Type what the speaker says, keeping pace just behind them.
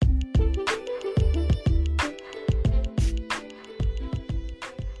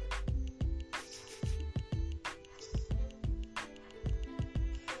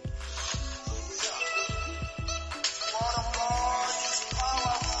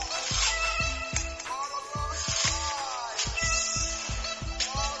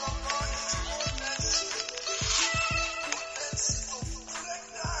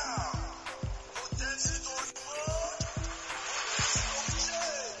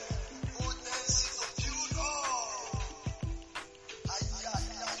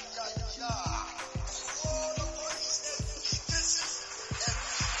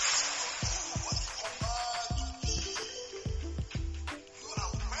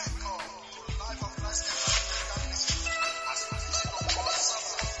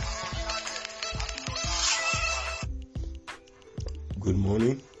Good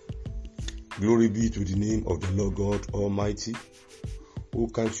morning. Glory be to the name of the Lord God Almighty, who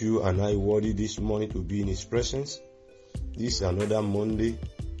count you and I worthy this morning to be in His presence. This is another Monday.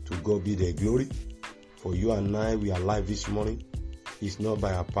 To God be the glory. For you and I, we are alive this morning. It's not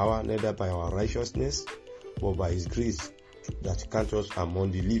by our power, neither by our righteousness, but by His grace that counts us among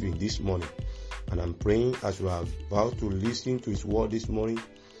the living this morning. And I'm praying as we are about to listen to His word this morning,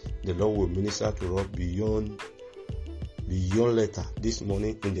 the Lord will minister to us beyond letter this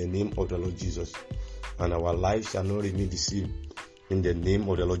morning in the name of the Lord Jesus. And our life shall not remain the same in the name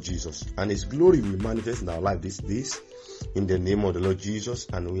of the Lord Jesus. And His glory will manifest in our life these days in the name of the Lord Jesus.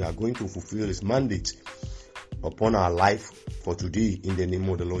 And we are going to fulfill His mandate upon our life for today in the name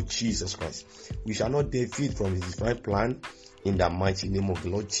of the Lord Jesus Christ. We shall not deviate from His divine plan in the mighty name of the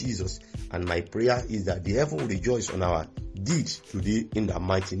Lord Jesus. And my prayer is that the heaven will rejoice on our deeds today in the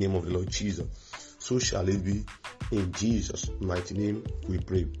mighty name of the Lord Jesus. So shall it be. In Jesus' mighty name we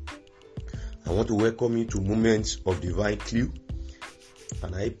pray. I want to welcome you to Moments of Divine Clue.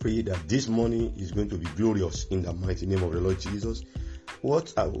 And I pray that this morning is going to be glorious in the mighty name of the Lord Jesus. What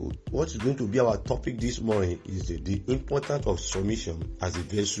is going to be our topic this morning is the importance of submission as a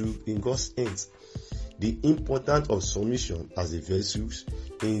vessel in God's hands. The importance of submission as a vessel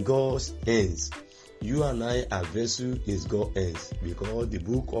in God's hands. You and I are vessels in God's hands, because the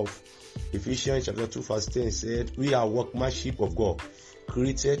book of Ephesians chapter 2 verse 10 said, we are workmanship of God,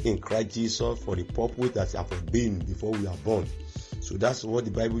 created in Christ Jesus for the purpose that have ordained before we are born. So that's what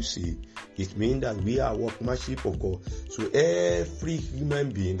the Bible says. It means that we are workmanship of God. So every human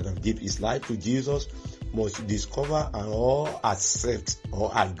being that have given his life to Jesus must discover and all accept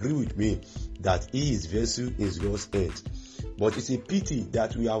or agree with me that he is vessel in God's hands. But it's a pity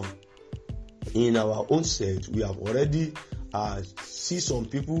that we have in our own set, we have already see some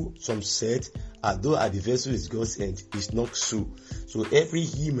people, some set, although at the vessel is God's hand. It's not so. So every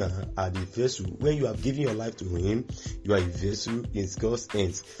human at the vessel, when you have given your life to Him, you are a vessel in God's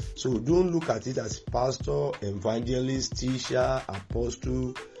hands. So don't look at it as pastor, evangelist, teacher,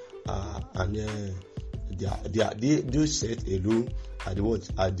 apostle, and those set alone at the what?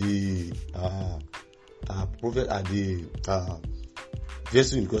 At the prophet, at the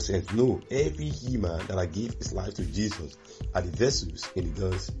vessel in God's hands. No, every human that I give his life to Jesus are the vessels in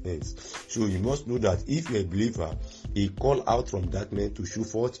God's hands. So you must know that if you're a believer, He called out from darkness to show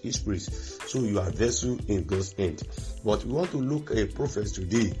forth His praise. So you are a vessel in God's hand. But we want to look at a prophet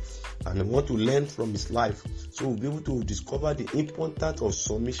today and we want to learn from his life, so we'll be able to discover the importance of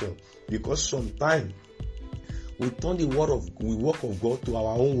submission. Because sometimes we turn the work of God to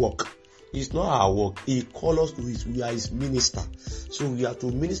our own work. It's not our work. He called us to we are His minister. So we are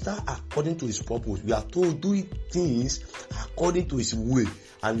to minister according to His purpose. We are to do things according to His will.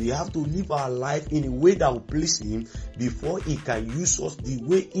 And we have to live our life in a way that will please Him before He can use us the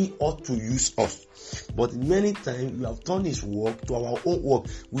way He ought to use us. But many times we have turned His work to our own work.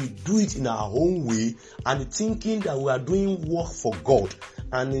 We do it in our own way and thinking that we are doing work for God.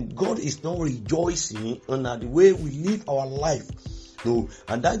 And God is not rejoicing on the way we live our life. No,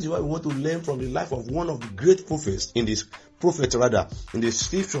 and that is why we want to learn from the life of one of the great prophets in the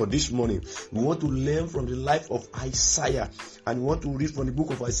scripture this morning. We want to learn from the life of Isaiah, and we want to read from the book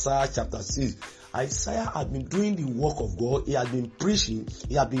of Isaiah chapter 6. Isaiah had been doing the work of God. He had been preaching.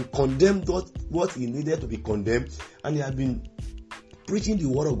 He had been condemned what he needed to be condemned, and he had been preaching the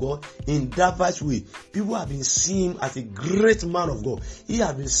word of God in diverse way. People have been seeing him as a great man of God. He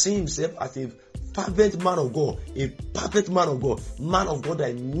had been seeing himself as a fervent man of God, a perfect man of God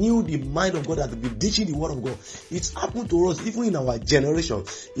that knew the mind of God, that would be teaching the word of God. It's happened to us even in our generation.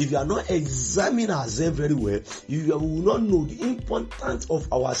 If you are not examining ourselves very well, you will not know the importance of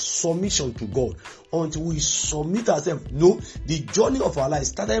our submission to God until we submit ourselves. No, the journey of our life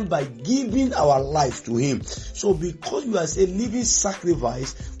started by giving our life to Him. So because we are a living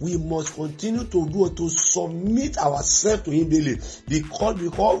sacrifice, we must continue to submit ourselves to Him daily.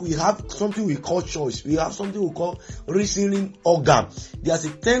 Because we have something we call choice. We have something we call reasoning organ. There's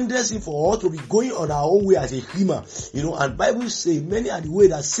a tendency for us to be going on our own way as a human. And Bible says many are the way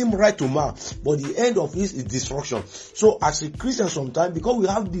that seem right to man, but the end of it is destruction. So as a Christian, sometimes because we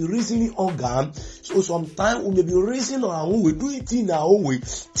have the reasoning organ, so sometimes we may be reasoning on our own way, doing things in our own way,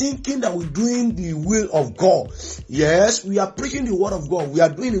 thinking that we're doing the will of God. Yes, we are preaching the word of God. We are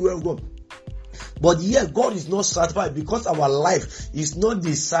doing the will of God. But yet God is not satisfied because our life is not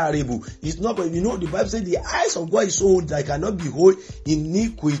desirable. It's not, but the Bible says the eyes of God is so old that I cannot behold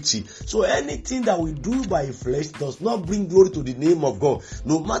iniquity. So anything that we do by flesh does not bring glory to the name of God.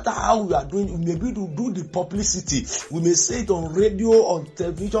 No matter how we are doing, we may be to do the publicity. We may say it on radio, on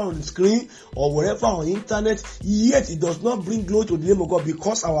television, on the screen, or wherever on internet. Yet it does not bring glory to the name of God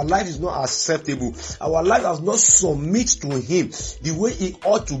because our life is not acceptable. Our life does not submit to Him the way it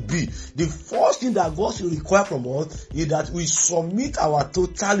ought to be. The first thing that God will require from us is that we submit our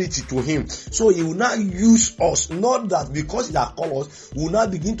totality to Him. So He will not use us, not that because He has called us, we will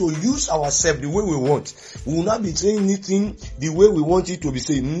not begin to use ourselves the way we want. We will not be saying anything the way we want it to be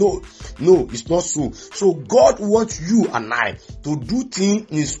said. No, it's not so. So God wants you and I to do things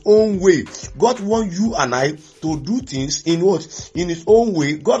in His own way. God wants you and I to do things in what? In His own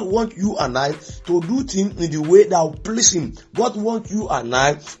way. God wants you and I to do things in the way that will please Him. God wants you and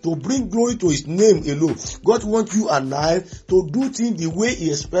I to bring glory to His name alone. God wants you and I to do things the way He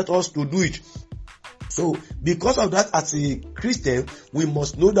expects us to do it. So, because of that, as a Christian, we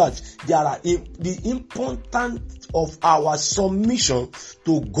must know that there are the importance of our submission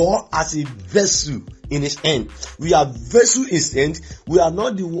to God as a vessel in His hand. We are vessel in His hand. We are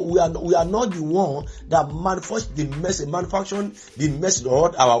not the one that manufacturing the message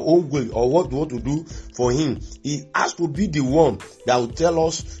or our own way or what we want to do for Him. He has to be the one that will tell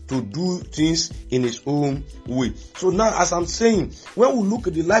us to do things in His own way. So now, as I'm saying, when we look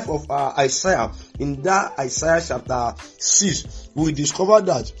at the life of Isaiah, in that Isaiah chapter 6, we discover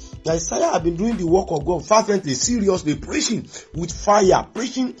that Isaiah had been doing the work of God fervently, seriously, preaching with fire,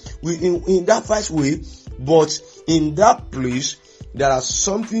 preaching in that fast way. But in that place, there are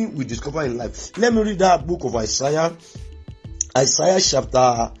something we discover in life. Let me read that book of Isaiah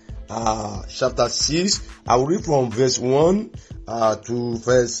chapter 6. I will read from verse 1 to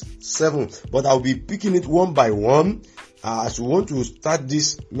verse 7, but I'll be picking it one by one. As we want to start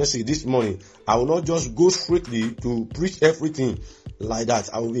this message this morning, I will not just go straightly to preach everything like that.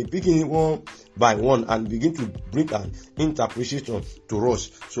 I will be picking it one by one and begin to bring an interpretation to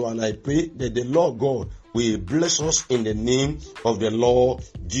us. So, and I pray that the Lord God will bless us in the name of the Lord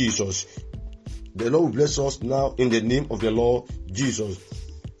Jesus. The Lord will bless us now in the name of the Lord Jesus.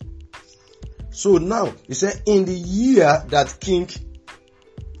 So now, he said, in the year that King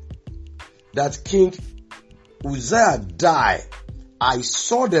Uzziah died, I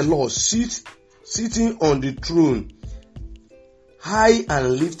saw the Lord sitting on the throne, high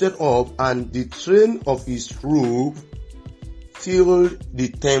and lifted up, and the train of His robe filled the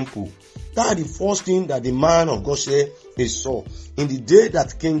temple. That's the first thing that the man of God said he saw. In the day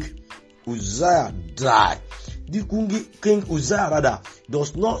that King Uzziah died, the King Uzziah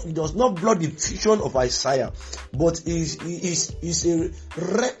does not block the vision of Isaiah, but is a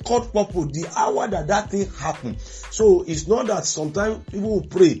record purpose, the hour that thing happened. So it's not that sometimes people will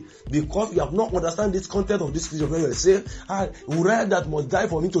pray because you have not understand this content of this vision very well. Say, Uriah that must die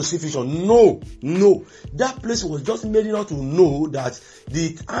for me to see vision. No. That place was just made enough to know that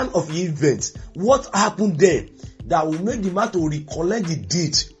the time of the event, what happened there, that will make the man to recollect the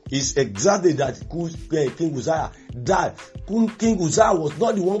date, is exactly that King Uzziah died. King Uzziah was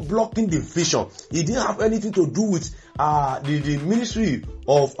not the one blocking the vision. He didn't have anything to do with the ministry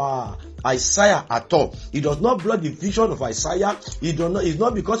of Isaiah at all. He does not block the vision of Isaiah. It's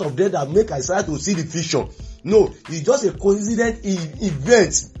not because of that make Isaiah to see the vision. No, it's just a coincident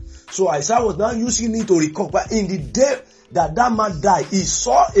event. So Isaiah was not using it to recover. But in the day that man died, he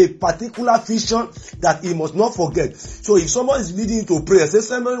saw a particular vision that he must not forget. So if someone is leading you to prayer, say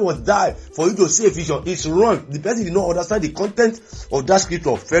someone was died for you to see a vision, it's wrong. The person did not understand the content of that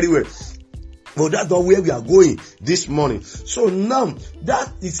scripture very well. But that's not where we are going this morning. So now,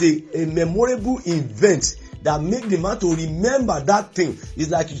 that is a memorable event that make the man to remember that thing. It's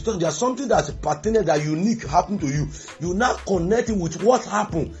like there's something that's pertinent, that unique happened to you. You now connect it with what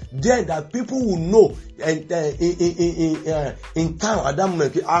happened then, that people will know. And in time at that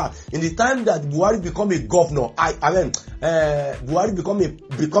moment, in the time that Buhari become a governor, Buhari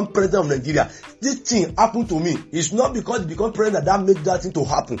become president of Nigeria, this thing happened to me. It's not because he become president that made that thing to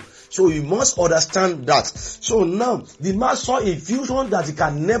happen. So you must understand that. So now the man saw a vision that he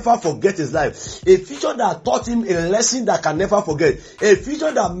can never forget his life, a vision that taught him a lesson that can never forget, a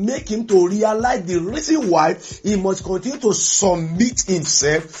vision that make him to realize the reason why he must continue to submit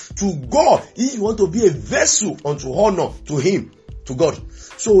himself to God if he want to be a vessel unto honor to Him, to God.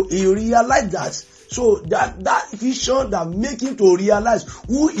 So he realized that. So that vision that make him to realize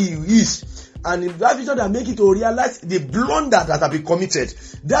who he is And that vision that make you to realize the blunder that have been committed.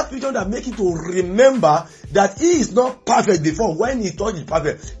 That vision that make you to remember that he is not perfect before when he thought he's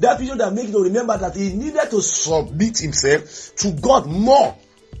perfect. That vision that make you to remember that he needed to submit himself to God more.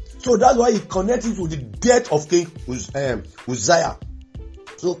 So that's why he connected to the death of King Uzziah.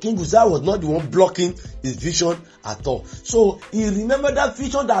 So King Uzziah was not the one blocking his vision at all. So he remembered that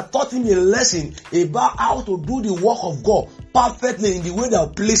vision that taught him a lesson about how to do the work of God perfectly in the way they are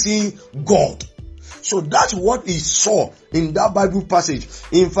pleasing God. So that's what he saw in that Bible passage.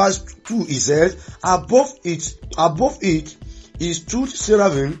 In verse 2, he says, above it is 2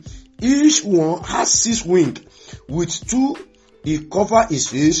 seraphim, each one has 6 wings. With 2 he covered his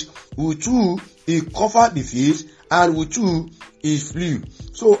face, with 2 he covered the face, and with 2 he flew.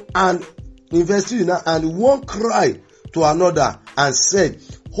 So, and in verse 3 now, and one cried to another and said,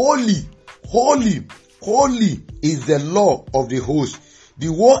 Holy, holy, holy is the Lord of the host. The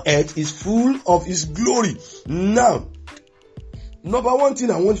whole earth is full of his glory. Now, number one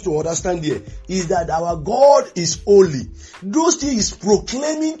thing I want you to understand here is that our God is holy. Those things is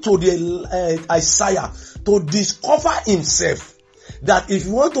proclaiming to the Isaiah to discover himself. That if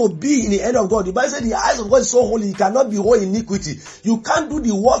you want to be in the hand of God, the Bible says the eyes of God is so holy, you cannot behold iniquity. You can't do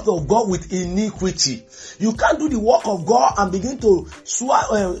the work of God with iniquity. You can't do the work of God and begin to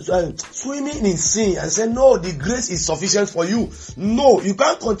swimming in sin and say, no, the grace is sufficient for you. No, you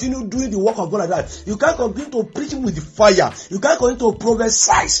can't continue doing the work of God like that. You can't continue to preach with the fire. You can't continue to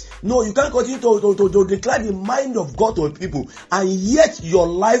prophesy. No, you can't continue to declare the mind of God to people. And yet your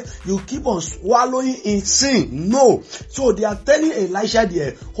life, you keep on swallowing in sin. No. So they are telling Elisha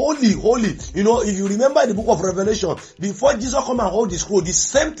there, holy, holy. You know, if you remember the book of Revelation, before Jesus come and hold the scroll, the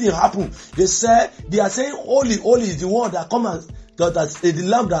same thing happened. They are saying, holy, holy is the one that come and that's the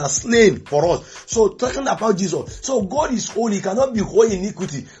lamb that is slain for us. So talking about Jesus. So God is holy, he cannot be holy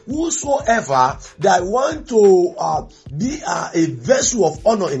iniquity. Whosoever that want to be a vessel of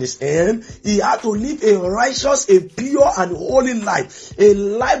honor in his hand, he had to live a righteous, a pure and holy life. A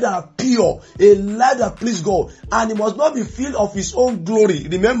life that is pure, a life that pleases God. And he must not be filled of his own glory.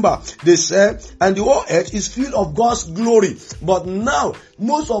 Remember, they said, and the whole earth is filled of God's glory. But now,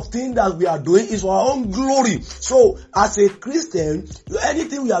 most of things that we are doing is for our own glory. So, as a Christian,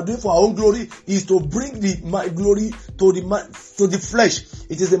 anything we are doing for our own glory is to bring the glory to the flesh.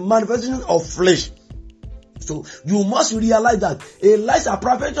 It is a manifestation of flesh. So you must realize that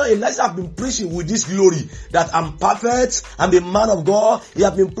Elisha have been preaching with this glory that I'm perfect, I'm a man of God. He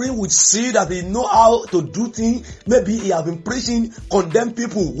have been preaching with seed that he know how to do things. Maybe he have been preaching condemn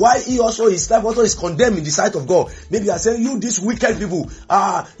people. Why he also his life also is condemned in the sight of God. Maybe I say you these wicked people,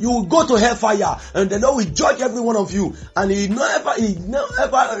 you will go to hellfire, and the Lord will judge every one of you. And he never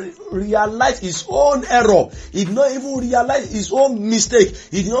realize his own error. He did not even realize his own mistake.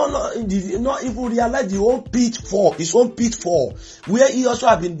 He did not even realize his own pitfall, where he also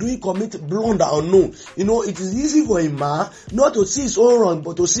have been commit blunder unknown. You know, it is easy for a man not to see his own wrong,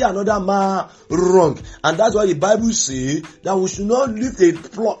 but to see another man wrong. And that's why the Bible says that we should not lift a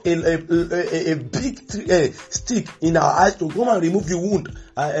big stick in our eyes to come and remove the wound,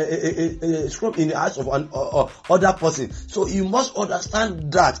 a scrub in the eyes of an other person. So you must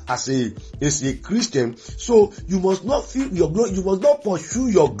understand that as a Christian. So you must not feel your glory. You must not pursue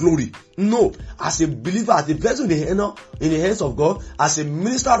your glory. No, as a believer, as a vessel in the hands of God, as a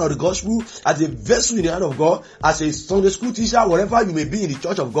minister of the gospel, as a vessel in the hand of God, as a Sunday school teacher, wherever you may be in the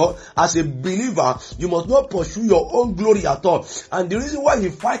church of God, as a believer, you must not pursue your own glory at all. And the reason why we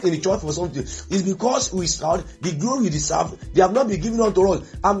fight in the church for something is because we start the glory we deserve. They have not been given unto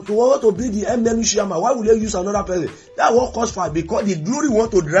us. I'm to want to be the MMU chairman. Why will they use another person? That won't cause fight, because the glory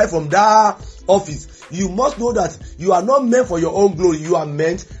want to derive from that office. You must know that you are not meant for your own glory. You are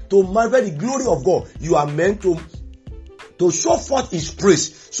meant to manifest the glory of God. You are meant to show forth his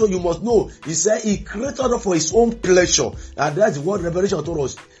praise. So you must know, he said he created us for his own pleasure. And that's what Revelation told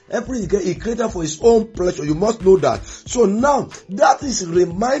us. He created for his own pleasure. You must know that. So now, that is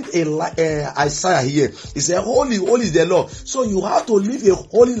remind Isaiah here. He said, holy, holy is the Lord. So you have to live a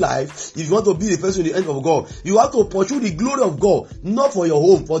holy life if you want to be the person in the end of God. You have to pursue the glory of God, not for your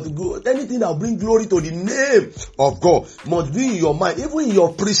home, for anything that will bring glory to the name of God must be in your mind, even in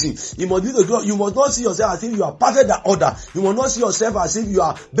your preaching. You must not see yourself as if you are perfect than other. You must not see yourself as if you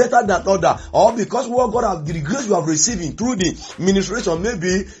are better than other, or because what God have, the grace you have received through the ministration.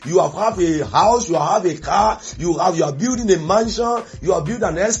 Maybe you have a house, you have a car, you are building a mansion, you are building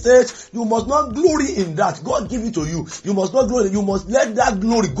an estate. You must not glory in that. God give it to you. You must not glory. You must let that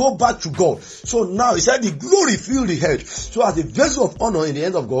glory go back to God. So now he said the glory fill the head. So as a vessel of honor in the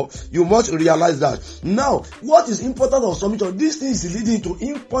hands of God, you must realize that. Now, what is important of submission? This thing is leading to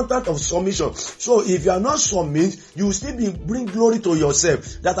importance of submission. So if you are not submit, you will still bring glory to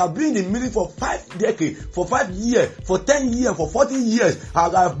yourself. That have been in the ministry for 5 decades, for 5 years, for 10 years, for 40 years.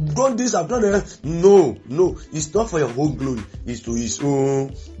 I've done this, I've done that. No, it's not for your own glory. It's to his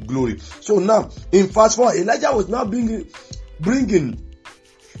own glory. So now, in verse 4, Elijah was now bringing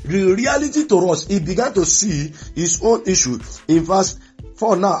the reality to us. He began to see his own issue. In verse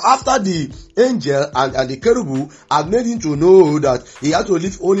 4 now, after the angel and the cherub had made him to know that he had to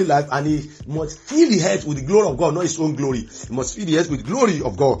live holy life and he must fill the earth with the glory of God, not his own glory. He must fill the earth with the glory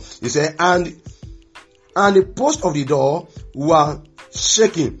of God. He said, and the posts of the door were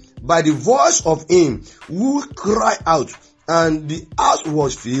shaken by the voice of him who cried out, and the house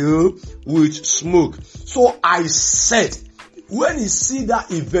was filled with smoke. So I said, when he see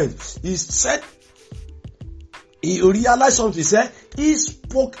that event, he said, he realized something. He said, he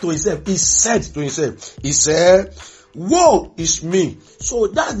spoke to himself. He said to himself, he said, woe is me. So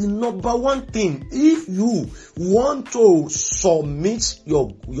that's the number one thing. If you want to submit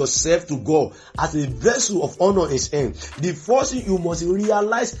yourself to God as a vessel of honor in his hand, the first thing you must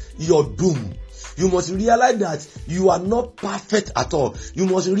realize your doom. You must realize that you are not perfect at all. You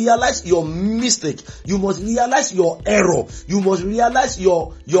must realize your mistake. You must realize your error. You must realize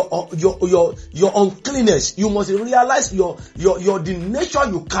your uncleanness. You must realize the nature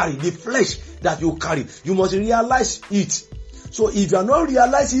you carry, the flesh that you carry. You must realize it. So if you are not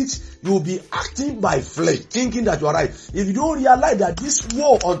realize it, you will be acting by flesh, thinking that you are right. If you don't realize that this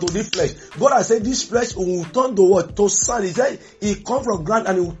woe unto this flesh, God has said this flesh will turn to what? To sand. He said it come from ground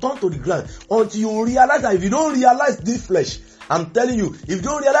and it will turn to the ground. Until you realize that. If you don't realize this flesh, I'm telling you, if you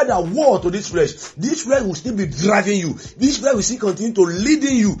don't realize that war to this flesh will still be driving you. This flesh will still continue to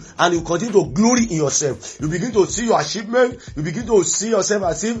leading you, and you continue to glory in yourself. You begin to see your achievement. You begin to see yourself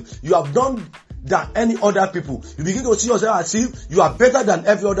as if you have done than any other people. You begin to see yourself as if you are better than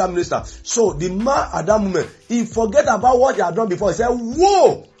every other minister. So the man at that moment, he forget about what he had done before. He said,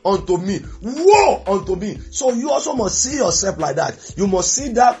 woe unto me, woe unto me. So you also must see yourself like that. You must see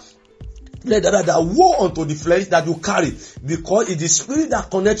that woe unto the flesh that you carry, because it's the spirit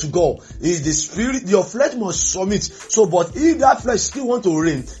that connects to God. It's the spirit. Your flesh must submit. So, but if that flesh still want to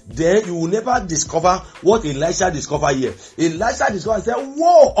reign, then you will never discover what Elisha discovered here. Elisha discovered, said,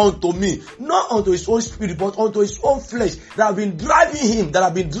 woe unto me, not unto his own spirit, but unto his own flesh that have been driving him, that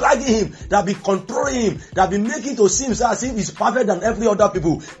have been dragging him, that have been controlling him, that have been making to see himself as if he's perfect than every other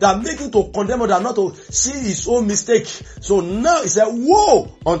people, that are making to condemn others, not to see his own mistake. So now he said,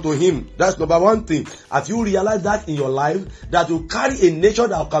 woe unto him. That's number one thing. As you realize that in your life, that you carry a nature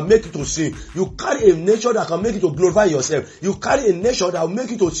that can make you to sin. You carry a nature that can make you to glorify yourself. You carry a nature that will make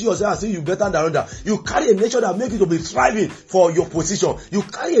you to see yourself as if you're better than other. You carry a nature that will make you to be striving for your position. You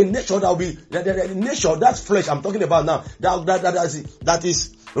carry a nature that will be the nature, that flesh I'm talking about now, that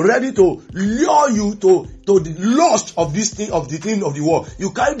is ready to lure you to the lust of this thing, of the thing of the world.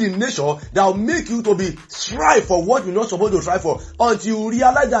 You carry the nature that will make you to be strive for what you're not supposed to strive for, until you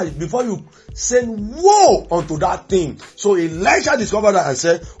realize that before you say woe unto that thing. So Elisha discovered that and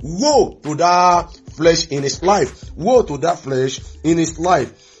said, woe to that flesh in his life. Woe to that flesh in his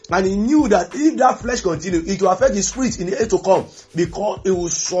life. And he knew that if that flesh continued, it will affect the spirit in the age to come, because it will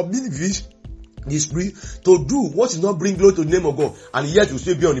submit the spirit to do what is not bring glory to the name of God, and yet you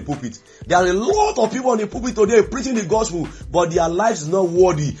still be on the pulpit. There are a lot of people on the pulpit today preaching the gospel, but their life is not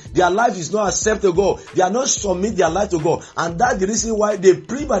worthy. Their life is not accepted to God. They are not submit their life to God, and that's the reason why they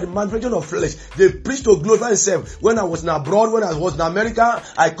preach by the manufacturing of flesh. They preach to glorify themselves. When I was in abroad, when I was in America,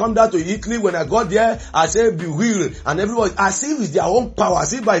 I come down to Italy. When I got there, I said, "Be healed," and everybody as if it's their own power,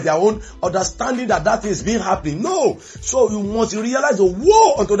 as if by their own understanding that thing is being happening. No, so you must realize the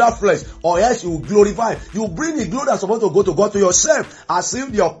woe unto that flesh, or else you glorify. You bring the glory that's supposed to go to God to yourself, as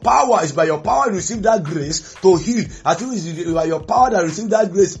if your power is by your power you receive that grace to heal, as if it's by your power that receive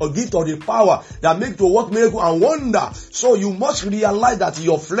that grace or gift of the power that make to work miracle and wonder. So you must realize that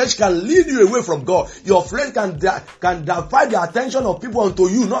your flesh can lead you away from God. Your flesh can divert the attention of people unto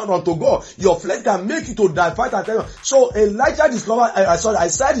you, not unto God. Your flesh can make you to divert attention. So Elijah discovered, I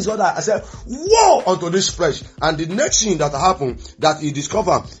said, woe unto this flesh. And the next thing that happened that he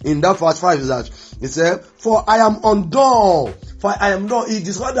discovered in that verse 5 is that he said, for I am undone for I am not. He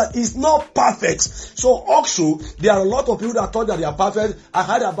discovered that he's not perfect. So also, there are a lot of people that thought that they are perfect. I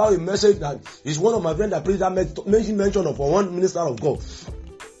heard about a message that is one of my friends that preached that mention of one minister of God.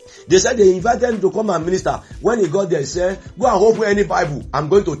 They said they invited him to come and minister. When he got there, he said, go and open any Bible. I'm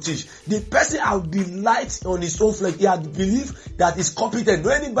going to teach. The person had delight on his own flesh. He had believed that he's competent.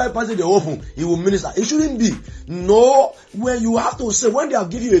 When any Bible passage they open, he will minister. It shouldn't be. No, when you have to say, when they have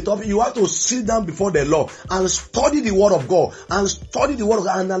given you a topic, you have to sit down before the Lord and study the word of God. And study the word of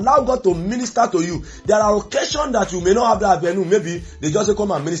God and allow God to minister to you. There are occasions that you may not have that avenue. Maybe they just say,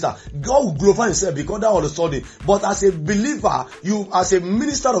 come and minister. God will glorify himself because that all of a sudden. But as a believer, you as a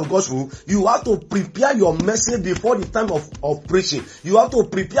minister of gospel, you have to prepare your message before the time of preaching. You have to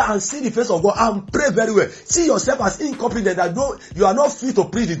prepare and see the face of God and pray very well. See yourself as incompetent, that you are not fit to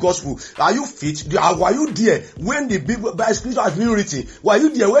preach the gospel. Are you fit? Were you there when the Bible by scripture has been written? Were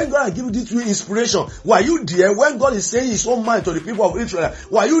you there when God has given this inspiration? Were you there when God is saying his own mind to the people of Israel?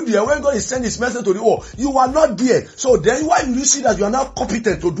 Were you there when God is sending his message to the world? You are not there. So then why do you see that you are not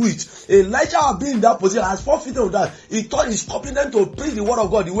competent to do it? Elijah has been in that position, has forfeited of that. He thought he's competent to preach the word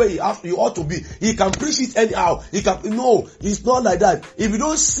of God the way he ought to be. He can preach it anyhow. No, it's not like that. If you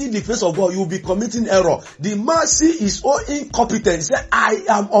don't see the face of God, you will be committing error. The man see his own incompetence. He said, I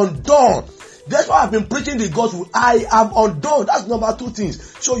am undone. That's why I've been preaching the gospel. I am undone. That's number two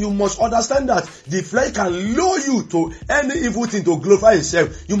things. So you must understand that the flesh can lure you to any evil thing to glorify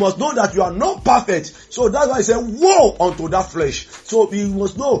itself. You must know that you are not perfect. So that's why I say, woe unto that flesh. So you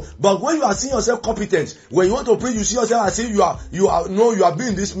must know. But when you are seeing yourself competent, when you want to preach, you see yourself as if you are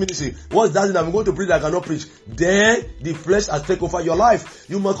being this ministry. What's that? I'm going to preach, I cannot preach. Then the flesh has taken over your life.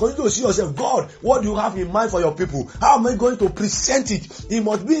 You must continue to see yourself. God, what do you have in mind for your people? How am I going to present it? It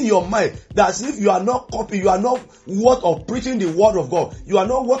must be in your mind that if you are not you are not worth of preaching the word of God. You are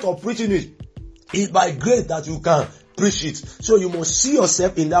not worth of preaching it. It's by grace that you can preach it. So you must see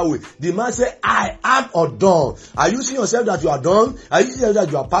yourself in that way. The man said, I am undone. Are you seeing yourself that you are done? Are you seeing yourself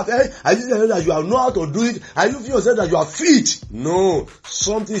that you are perfect? Are you seeing yourself that you know how to do it? Are you seeing yourself that you are fit? No,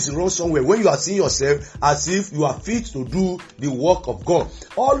 something is wrong somewhere. When you are seeing yourself as if you are fit to do the work of God,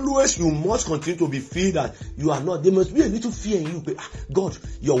 always you must continue to be fit that you are not. There must be a little fear in you. God,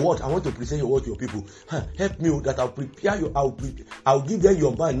 your word, I want to present your word to your people. Help me that I'll prepare you. I'll give them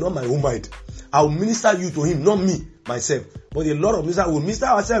your mind, not my own mind. I'll minister you to him, not me, myself. But a lot of ministers will minister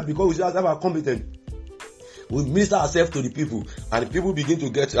ourselves because we see ourselves are competent. We minister ourselves to the people, and the people begin to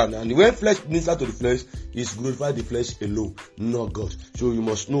get, and when flesh minister to the flesh, is glorify the flesh alone, not God. So you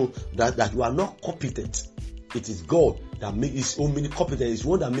must know that you are not competent. It is God that makes his own competent. It's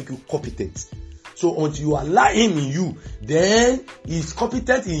one that makes you competent. So until you allow him in you, then he's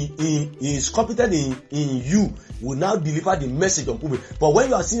competent in you, will now deliver the message on people. But when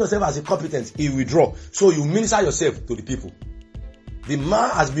you are seeing yourself as a competent, he will withdraw. So you minister yourself to the people. The man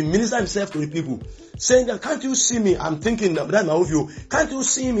has been ministering himself to the people, saying that, can't you see me? I'm thinking that my own view. Can't you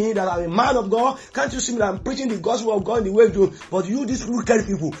see me that I'm a man of God? Can't you see me that I'm preaching the gospel of God in the way of doing? But you, these wicked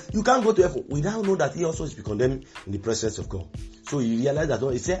people, you can't go to heaven. We now know that he also is condemned in the presence of God. So he realized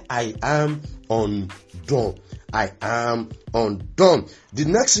that he said, I am undone. I am undone. The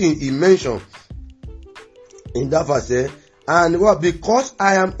next thing he mentioned in that verse said, and what? Because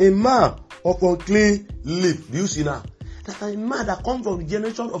I am a man of unclean lips. Do you see now? That I'm a man that comes from the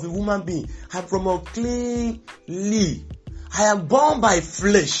generation of a woman being. I'm from unclean lips. I am born by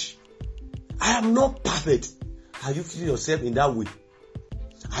flesh. I am not perfect. Have you seen yourself in that way?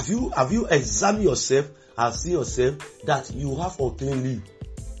 Have you examined yourself and seen yourself that you have unclean lips?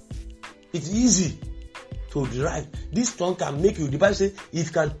 It's easy to derive. This tongue can make you. The Bible says, if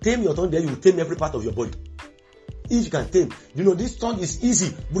you can tame your tongue, then you will tame every part of your body. If you can tame, this tongue is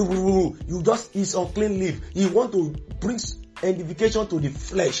easy. You just is unclean lips. You want to bring edification to the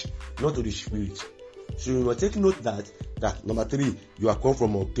flesh, not to the spirit. So you must take note that number 3, you are come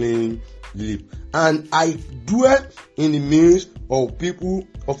from unclean lips. And I dwell in the midst of people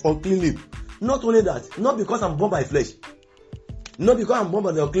of unclean lips. Not only that, not because I'm born by flesh, not because I'm born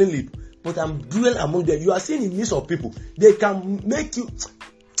by the unclean lips, but I'm dwell among them. You are seeing in the midst of people. They can make you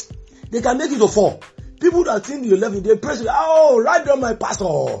to fall. People that think you love you, they praise you. Oh, right down my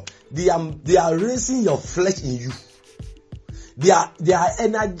pastor. They are raising your flesh in you. They are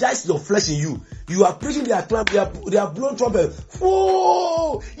energizing your flesh in you. You are preaching their clamp, they are blowing trumpet.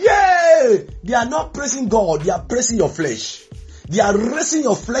 Oh, yeah! They are not praising God, they are praising your flesh. They are raising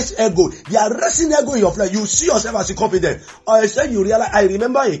your flesh ego. They are raising ego in your flesh. You see yourself as incompetent. Or instead you realize, I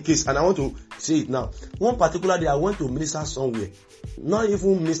remember a case, and I want to say it now. One particular day I went to minister somewhere. Not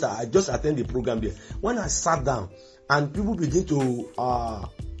even minister, I just attended the program there. When I sat down and people begin to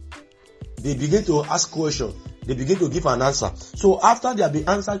ask questions. they begin to give an answer. So after they have been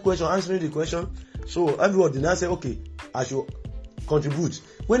answering the question, so everybody now say, okay, I should contribute.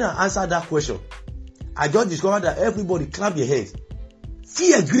 When I answer that question, I just discovered that everybody clap their hands.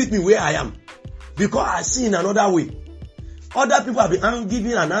 Fear greet me where I am, because I see in another way. Other people have been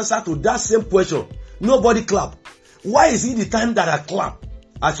giving an answer to that same question. Nobody clap. Why is it the time that I clap?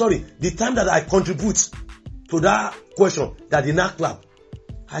 The time that I contribute to that question that did not clap?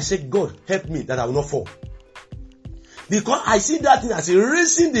 I said, God, help me that I will not fall. Because I see that thing as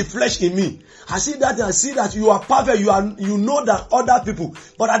raising the flesh in me. I see that thing, I see that you are perfect, you know that other people.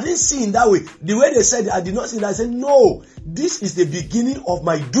 But I didn't see in that way. The way they said it, I did not see that. I said, no, this is the beginning of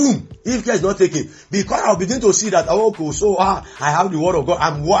my doom if care is not taken. Because I'll begin to see that, okay, so I have the word of God,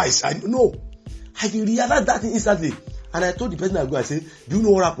 I'm wise. I realized that thing instantly. And I told the person I go, I said, do you know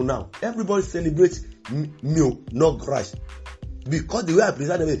what happened now? Everybody celebrates me, not Christ. Because the way I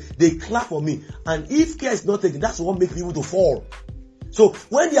present them, they clap for me. And if care is not taken, that's what makes people to fall. So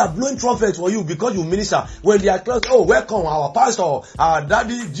when they are blowing trumpets for you because you minister, when they are close, oh, welcome our pastor, our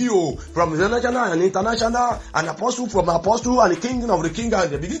daddy Gio from the national and international, an apostle from apostle and the king of the king,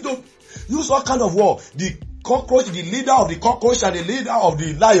 and they begin to use all kind of word. The cockroach, the leader of the cockroach and the leader of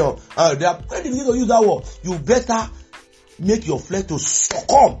the lion, when they begin to use that word, you better make your flesh to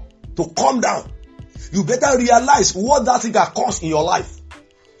succumb, to come down. You better realize what that thing can cause in your life.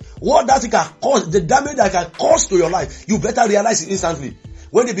 What that thing can cause, the damage that can cause to your life. You better realize it instantly.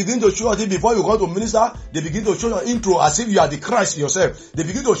 When they begin to show you before you go to minister, they begin to show your intro as if you are the Christ yourself. They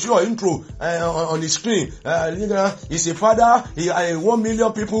begin to show your intro on the screen. He's a father, he has 1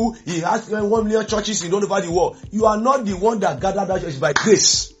 million people, he has 1 million churches in all over the world. You are not the one that gathered that church by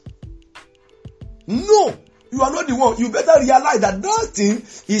grace. No. You are not the one. You better realize that that thing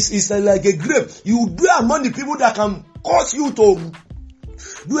is like a grave. You do among the people that can cause you to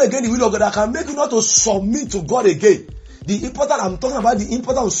do again the will of God, that can make you not to submit to God again. I'm talking about the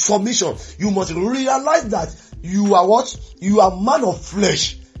importance of submission. You must realize that you are what? You are man of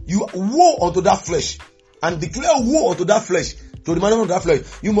flesh. You woe unto that flesh. And declare woe unto that flesh. To the man of that flesh.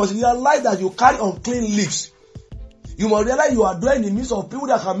 You must realize that you carry unclean lips. You must realize you are dwelling in the midst of people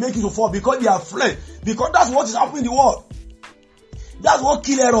that can make you to fall because they are flesh. Because that's what is happening in the world. That's what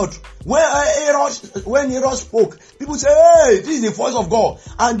killed Herod. When Herod spoke, people say, hey, this is the voice of God.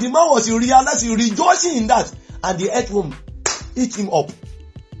 And the man was rejoicing in that. And the earthworm eat him up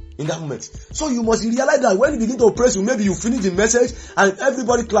in that moment. So you must realize that when you begin to praise you, maybe you finish the message and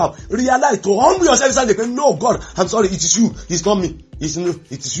everybody clap. Realize to humble yourself and say, no, God, I'm sorry, it is you. It's not me. It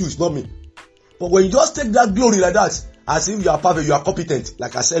is you, it's not me. But when you just take that glory like that, as if you are perfect, you are competent,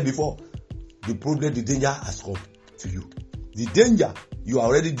 like I said before, the problem, the danger has come to you. The danger, you are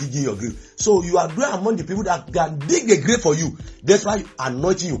already digging your grave. So you are there among the people that can dig a grave for you. That's why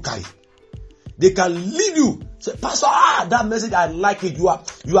anointing you carry. They can lead you. Say, Pastor, that message, I like it. You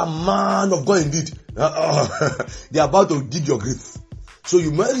are man of God indeed. They are about to dig your grave. So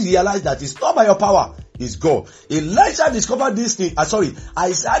you must realize that it's not by your power, it's God. Elijah discovered this thing.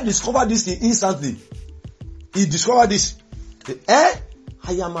 Isaiah discovered this thing instantly. He discovered this. I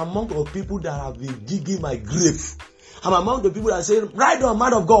am among the people that have been digging my grave. I'm among the people that say, ride on,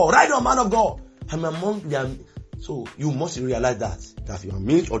 man of God, ride on, man of God. I'm among them. So you must realize that you are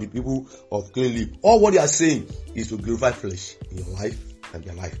amidst of the people of clean lips. All what they are saying is to glorify flesh in your life and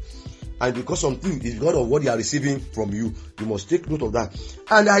their life. And because something is because of what they are receiving from you, you must take note of that.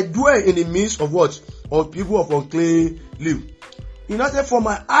 And I dwell in the midst of what? Of people of unclean lips. He now said, for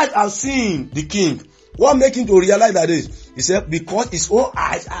my eyes have seen the king. What makes him to realize that is? He said, because his own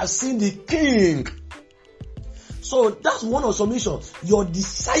eyes have seen the king. So that's one of submission. Your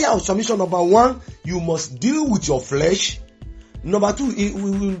desire of submission, number one, you must deal with your flesh. Number two,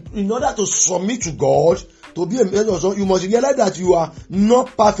 in order to submit to God, to be a man, you must realize that you are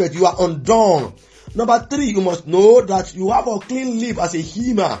not perfect, you are undone. Number three, you must know that you have a clean lip as a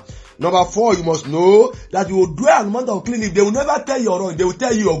healer. Number four, you must know that you will dwell among the clean lip. They will never tell you you're wrong. They will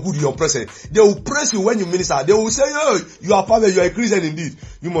tell you you're good, you're present. They will praise you when you minister. They will say, oh, you are perfect, you are a Christian indeed.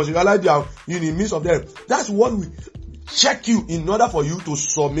 You must realize that you're in the midst of them. That's what we check you in order for you to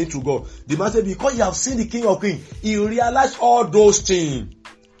submit to God. The man said, because you have seen the King of Kings, you realize all those things.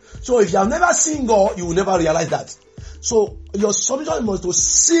 So if you have never seen God, you will never realize that. So your submission must to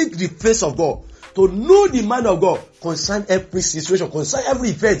seek the face of God, to know the mind of God, concern every situation, concern every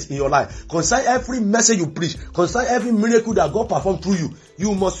event in your life, concern every message you preach, concern every miracle that God performed through you.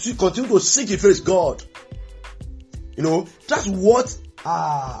 You must continue to seek the face of God. You know, that's what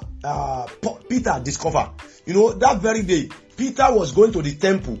Peter discovered. You know, that very day, Peter was going to the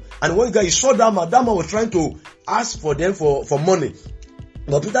temple, and one guy, he saw that man was trying to ask for them for money.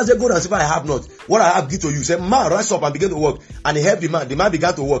 But Peter said, "Go and see if I have not. What I have give to you." He said, "Man, rise up and begin to work." And he helped the man. The man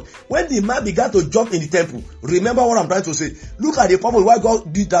began to work. When the man began to jump in the temple, remember what I'm trying to say. Look at the purpose why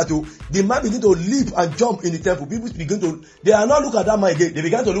God did that too. The man began to leap and jump in the temple. People begin to, they are not looking at that man again. They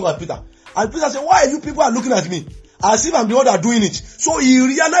began to look at Peter. And Peter said, "Why are you people are looking at me? As if I'm the one that doing it." So he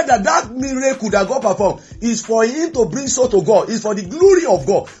realized that that miracle that God performed is for him to bring soul to God. It's for the glory of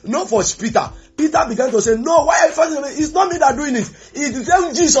God, not for Peter. Peter began to say, "No, why are you fighting me? It's not me that doing it. It's the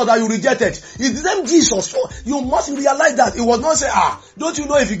same Jesus that you rejected. It's the same Jesus." So you must realize that. It was not say, don't you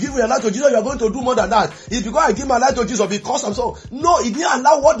know if you give your life to Jesus, you are going to do more than that. It's because I give my life to Jesus because I'm so. No, he didn't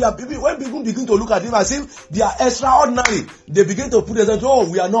allow what their people, when people begin to look at him as if they are extraordinary, they begin to put themselves, "Oh,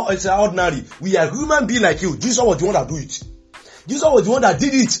 we are not extraordinary. We are human beings like you." Jesus was the one that do it. Jesus was the one that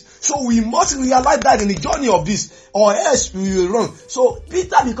did it. So we must realize that in the journey of this, or else we will run. So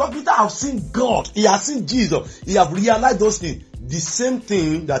Peter, because Peter has seen God, he has seen Jesus, he have realized those things. The same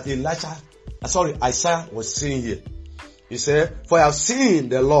thing that Isaiah was saying here. He said, "For I have seen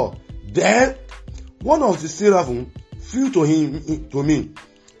the Lord." Then one of the seraphim flew to me,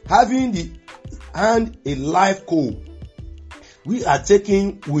 having the hand a live coal. We are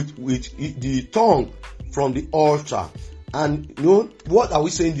taking with the tongue from the altar. And you know, what are we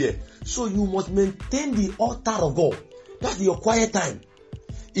saying there? So you must maintain the altar of God. That's your quiet time.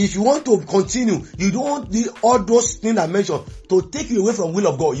 If you want to continue, you don't want all those things I mentioned to take you away from the will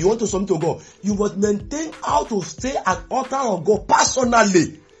of God. You want to submit to God. You must maintain how to stay at altar of God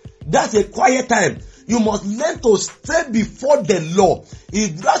personally. That's a quiet time. You must learn to stay before the Lord.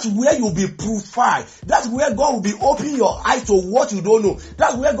 If that's where you'll be purified. That's where God will be opening your eyes to what you don't know.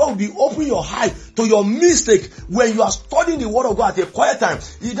 That's where God will be opening your eyes to your mistake. When you are studying the word of God at a quiet time,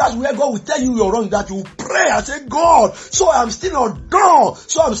 that's where God will tell you you're wrong. That you pray and say, "God, so I'm still not done.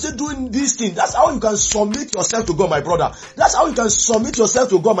 So I'm still doing this thing." That's how you can submit yourself to God, my brother. That's how you can submit yourself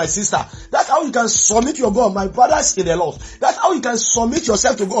to God, my sister. That's how you can submit your God, my brothers in the Lord. That's how you can submit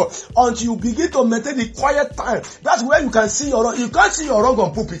yourself to God until you begin to maintain the quiet time. That's where you can see your wrong. You can't see your wrong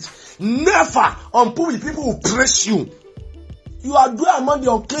on pulpit. Never on pulpit people will praise you. You are doing among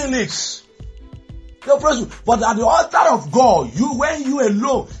the unclean lips. They'll praise you. But at the altar of God, when you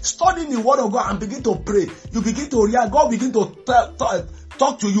alone studying the word of God and begin to pray, you begin to react. God begin to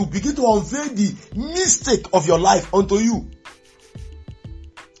talk to you. Begin to unveil the mistake of your life unto you.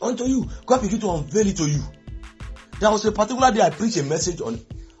 Unto you. God begin to unveil it to you. There was a particular day I preached a message on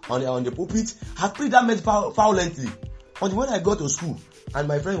the pulpit. I preached that message violently. But when I got to school, and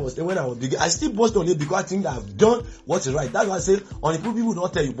my friend was there when I was beginning, I still boast on it because I think that I've done what is right. That's why I say on the pulpit people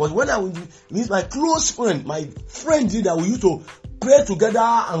don't tell you. But when I meet my close friend, my friend did that we used to pray together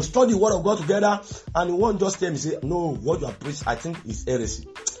and study the word of God together, and one just tell me, say, "No, what you are preaching, I think is heresy.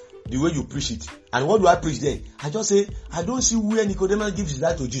 The way you preach it." And what do I preach then? I just say, I don't see where Nicodemus gives his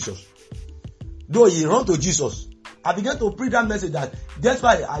life to Jesus. Though he ran to Jesus. I began to preach that message that that's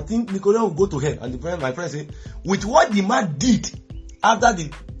why I think Nicodemus will go to hell. And my friend said, with what the man did after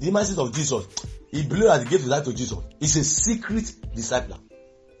the message of Jesus, he believed that he gave his life to Jesus. He's a secret disciple.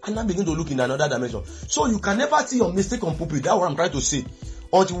 And now begin to look in another dimension. So you can never see your mistake on pulpit. That's what I'm trying to say.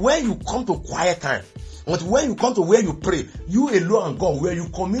 Until when you come to quiet time, until when you come to where you pray, you alone and God, where you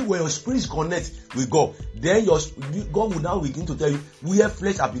commit, where your spirit connects with God, then God will now begin to tell you where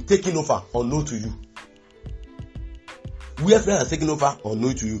flesh have been taken over or no to you. Where flesh has taken over or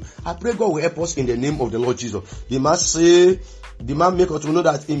no to you. I pray God will help us in the name of the Lord Jesus. The man make us to know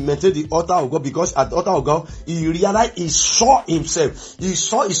that he maintained the altar of God, because at the altar of God, he realized he saw himself. He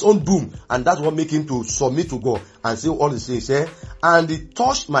saw his own doom. And that's what made him to submit to God and say all the things. And he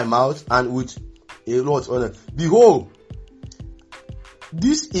touched my mouth, and with a lot of honor, behold,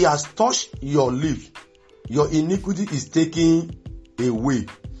 this he has touched your lips. Your iniquity is taken away.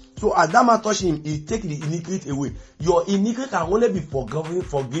 So as that man touched him, he take the iniquity away. Your iniquity can only be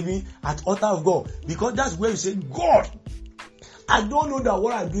forgiven at altar of God. Because that's where you say, God, I don't know that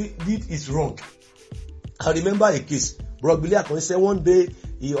what I did is wrong. I remember a case. Bro Billy said one day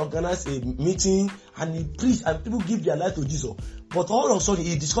he organized a meeting and he preached and people give their life to Jesus. But all of a sudden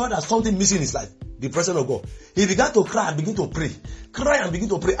he discovered that something missing in his life. The presence of God. He began to cry and begin to pray. Cry and begin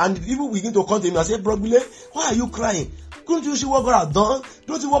to pray. And people begin to come to him and say, Bro Billy, why are you crying? Couldn't you see what God has done?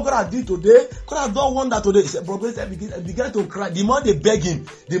 Don't you see what God has did today? God has done wonder today. He said, Bro Billy began to cry. The more they beg him,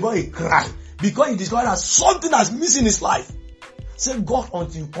 the more he cried. Because he discovered that something has missing in his life. Say, God,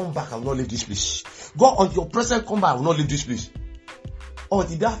 until you come back, I will not leave this place. God, until your presence come back, I will not leave this place.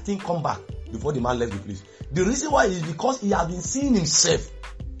 Until that thing come back before the man left the place. The reason why is because he has been seeing himself.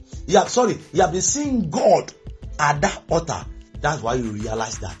 He has been seeing God at that altar. That's why you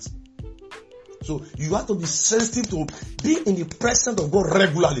realize that. So you have to be sensitive to be in the presence of God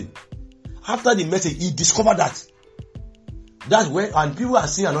regularly. After the message, he discovered that. That's when, and people are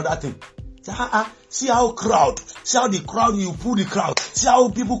seeing another thing. See how the crowd, you pull the crowd. See how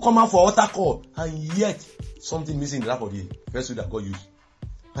people come out for altar call. And yet, something missing in the life of the vessel that God used.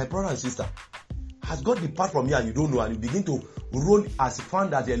 My brother and sister, has God depart from here and you don't know, and you begin to roll as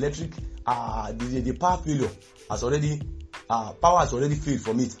found that the electric, the power failure has already, power has already failed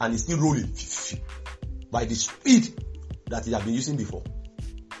from it, and it's still rolling by the speed that it has been using before.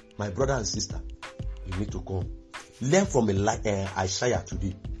 My brother and sister, you need to come. Learn from Isaiah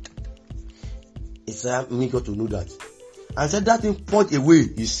today. Isaiah made God to know that. And said that thing put away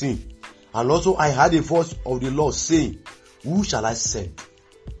his sin. And also I heard a voice of the Lord saying, who shall I send?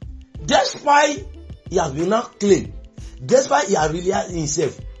 Despite he has been now clean. Despite he has realized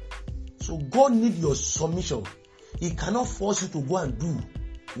himself. So God needs your submission. He cannot force you to go and do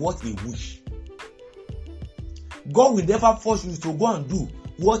what he wish. God will never force you to go and do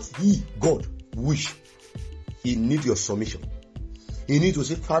what God wish. He needs your submission. He needs to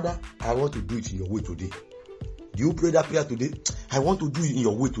say, Father, I want to do it in your way today. Do you pray that prayer today? I want to do it in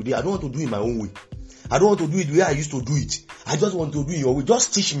your way today. I don't want to do it in my own way. I don't want to do it the way I used to do it. I just want to do it in your way.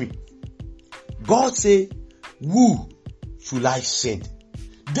 Just teach me. God say, who should I send?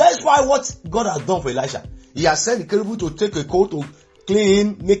 That's why what God has done for Elisha. He has sent the cherubim to take a coat to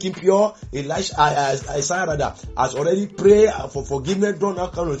clean, make him pure. Isaiah rather has already prayed for forgiveness, done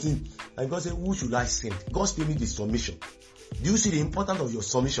that kind of thing. And God said, who should I send? God still needs the submission. Do you see the importance of your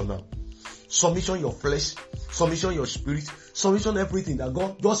submission now? Submission your flesh, submission your spirit, submission everything, that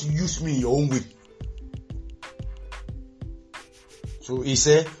God just use me in your own way. So he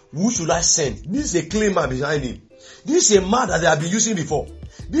said, who should I send? This is a clean man behind him. This is a man that they have been using before.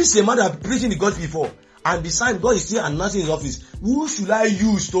 This is a man that have been preaching the gospel before. And besides, God is still announcing his office. Who should I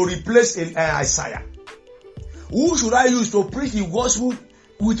use to replace Isaiah? Who should I use to preach the gospel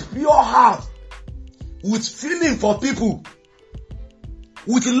with pure heart, with feeling for people,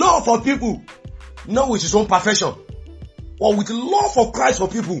 with love for people, not with his own perfection, or with love for Christ for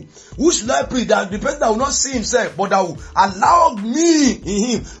people? Who should I preach? That the person that will not see himself, but that will allow me in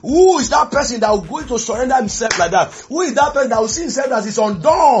him. Who is that person that will go to surrender himself like that? Who is that person that will see himself that is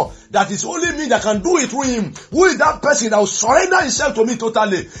undone, that it's only me that can do it through him? Who is that person that will surrender himself to me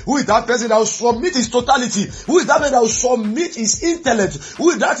totally? Who is that person that will submit his totality? Who is that person that will submit his intellect? Who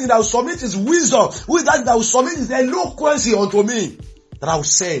is that person that will submit his wisdom? Who is that will submit his eloquence unto me, that I will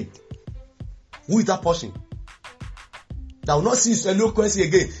send? Who is that person that will not see his eloquence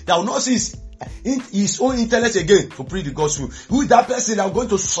again, that will not see his own intellect again to preach the gospel? Who is that person that will going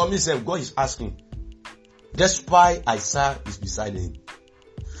to submit himself? God is asking. Despite Isaiah is beside him.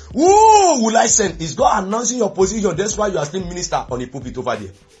 Who will I send? Is God announcing your position? That's why you are still minister on the pulpit over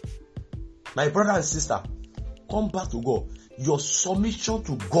there. My brother and sister, come back to God. Your submission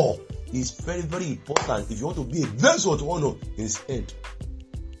to God is very, very important if you want to be a vessel to honor in his hand.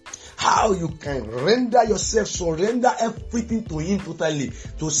 How you can render yourself, surrender everything to him totally.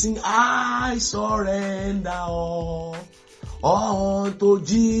 To sing, I surrender all unto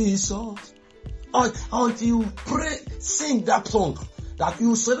Jesus. Until you pray, sing that song, that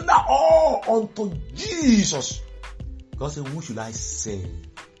you surrender all unto Jesus. God said, who should I send?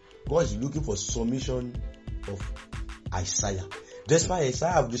 God is looking for submission of Isaiah. Despite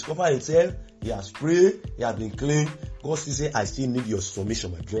Isaiah have discovered himself, he has prayed, he has been clean. God still say, I still need your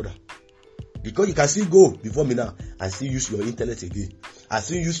submission, my brother. Because you can still go before me now and still use your intellect again. And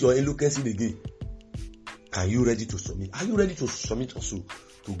still use your eloquence again. Are you ready to submit? Are you ready to submit also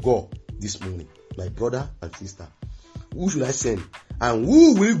to God this morning? My brother and sister. Who should I send? And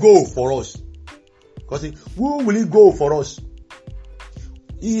who will go for us? Because who will he go for us?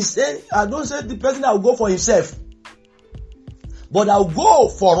 He said, I don't say the person that will go for himself. But I'll go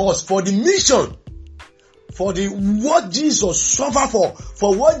for us, for the mission, for the what Jesus suffered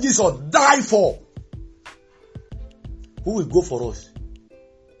for what Jesus died for. Who will go for us?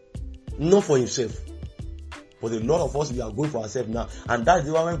 Not for himself. But a lot of us, we are going for ourselves now. And that's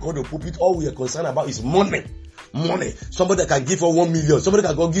the one when God will pulpit, all we are concerned about is money. Money. Somebody can give for 1 million. Somebody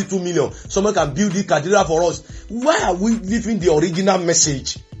can go give 2 million. Somebody can build the cathedral for us. Why are we leaving the original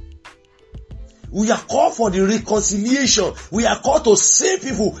message? We are called for the reconciliation. We are called to save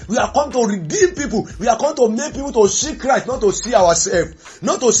people. We are called to redeem people. We are called to make people to see Christ, not to see ourselves.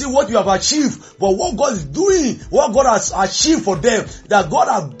 Not to see what we have achieved, but what God is doing, what God has achieved for them, that God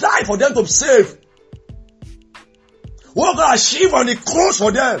has died for them to save. What God has achieved on the cross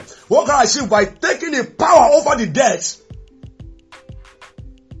for them. What God has achieved by taking the power over the dead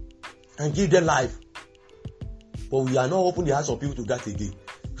and give them life. But we are not opening the hearts of people to that again.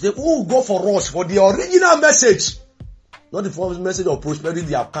 Say, who will go for us for the original message? Not the false message of prosperity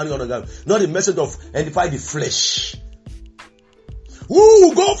they have carried on again. Not the message of edify the flesh. Who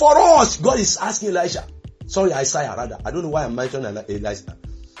will go for us? God is asking Isaiah rather. I don't know why I'm mentioning Elijah.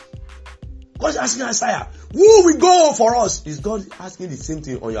 God is asking Isaiah, who will go for us? Is God asking the same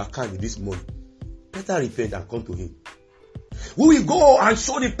thing on your account this morning? Better repent and come to Him. Who will go and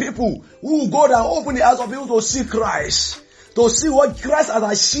show the people? Who will go and open the eyes of people to see Christ? To see what Christ has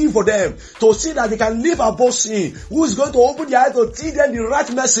achieved for them. To see that they can live above sin. Who is going to open their eyes to teach them the right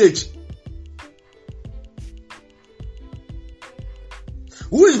message?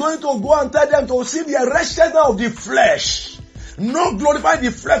 Who is going to go and tell them to see the wretchedness of the flesh? Not glorify the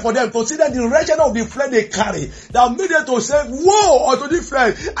flesh for them. To see that the wretchedness of the flesh they carry. That made them to say, woe unto the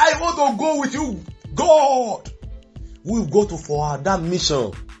flesh. I want to go with you, God. Who will go to for that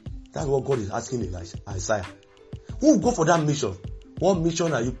mission? That's what God is asking Isaiah. Who will go for that mission? What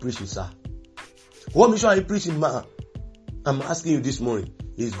mission are you preaching, sir? What mission are you preaching, man? I'm asking you this morning.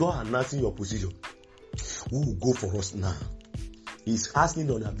 Is God announcing your position? Who will go for us now? He's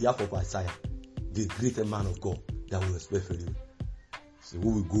asking on behalf of Isaiah, the greater man of God that we expect from him. So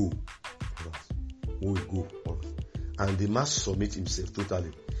who will go for us? Who will go for us? And the man submit himself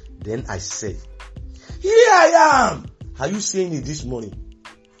totally. Then I said, here I am. Are you saying it this morning?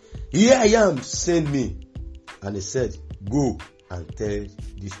 Here I am, send me. And he said, go and tell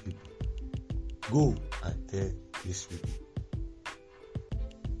these people. Go and tell these people.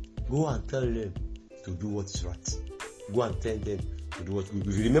 Go and tell them to do what is right. Go and tell them to do what is good.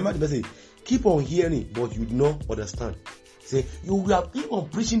 If you remember the message, keep on hearing, but you do not understand. Say, you will keep on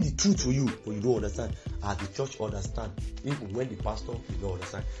preaching the truth to you, but you don't understand. As the church understand, even when the pastor will not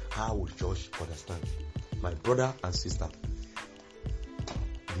understand, how will church understand? My brother and sister,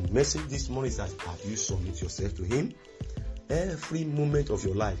 the message this morning is that have you submit yourself to Him? Every moment of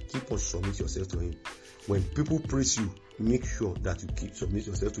your life, keep on submit yourself to Him. When people praise you, make sure that you keep submit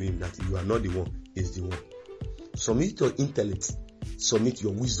yourself to Him, that you are not the one, is the one. Submit your intellect, submit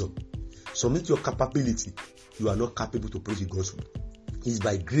your wisdom, submit your capability. You are not capable to preach the gospel. It's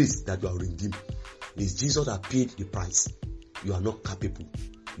by grace that you are redeemed. It's Jesus that paid the price. You are not capable.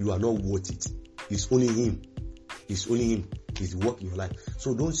 You are not worth it. It's only Him. It's only Him. His work in your life.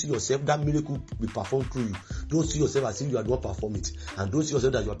 So don't see yourself that miracle be performed through you. Don't see yourself as if you are the one perform it. And don't see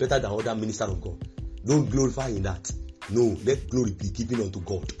yourself that you are better than other ministers of God. Don't glorify in that. No, let glory be given unto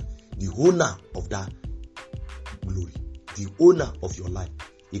God. The owner of that glory. The owner of your life.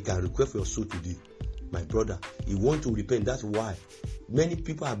 He can request for your soul today. My brother, He wants to repent. That's why many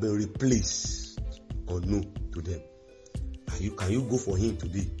people have been replaced or no to them. Can you go for Him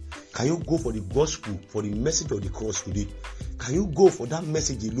today? Can you go for the gospel, for the message of the cross today? Can you go for that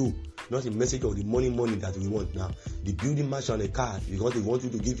message alone? Not the message of the money that we want now. The building mansion and a car, because they want you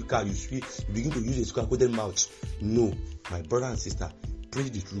to give you a car, you begin to use a square-coated mouth. No, my brother and sister,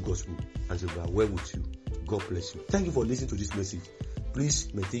 preach the true gospel and it will be well with you. God bless you. Thank you for listening to this message.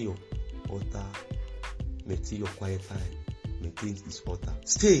 Please maintain your altar, maintain your quiet time, maintain His altar.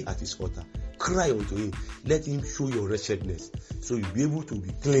 Stay at His altar. Cry unto Him. Let Him show your wretchedness, so you'll be able to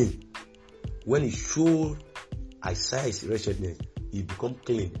be clean. When He showed Isaiah his wretchedness, he become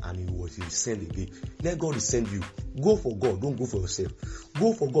clean and he was sent again. Let God send you. Go for God. Don't go for yourself.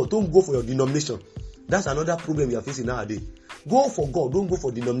 Go for God. Don't go for your denomination. That's another problem we are facing nowadays. Go for God. Don't go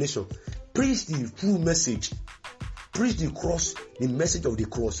for denomination. Preach the true message. Preach the cross, the message of the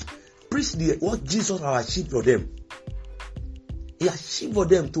cross. Preach what Jesus has achieved for them. He achieved for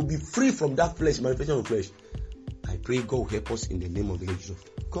them to be free from that flesh, manifestation of flesh. I pray God will help us in the name of the Lord Jesus.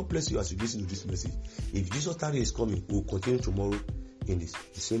 God bless you as you listen to this message. If Jesus tarry is coming, we will continue tomorrow in the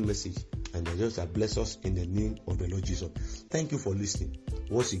same message. And the Lord shall bless us in the name of the Lord Jesus. Thank you for listening.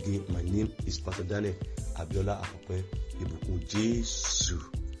 Once again, my name is Pastor Daniel Abiola Apope Ibukun Jesu.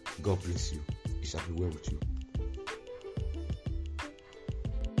 God bless you. It shall be well with you.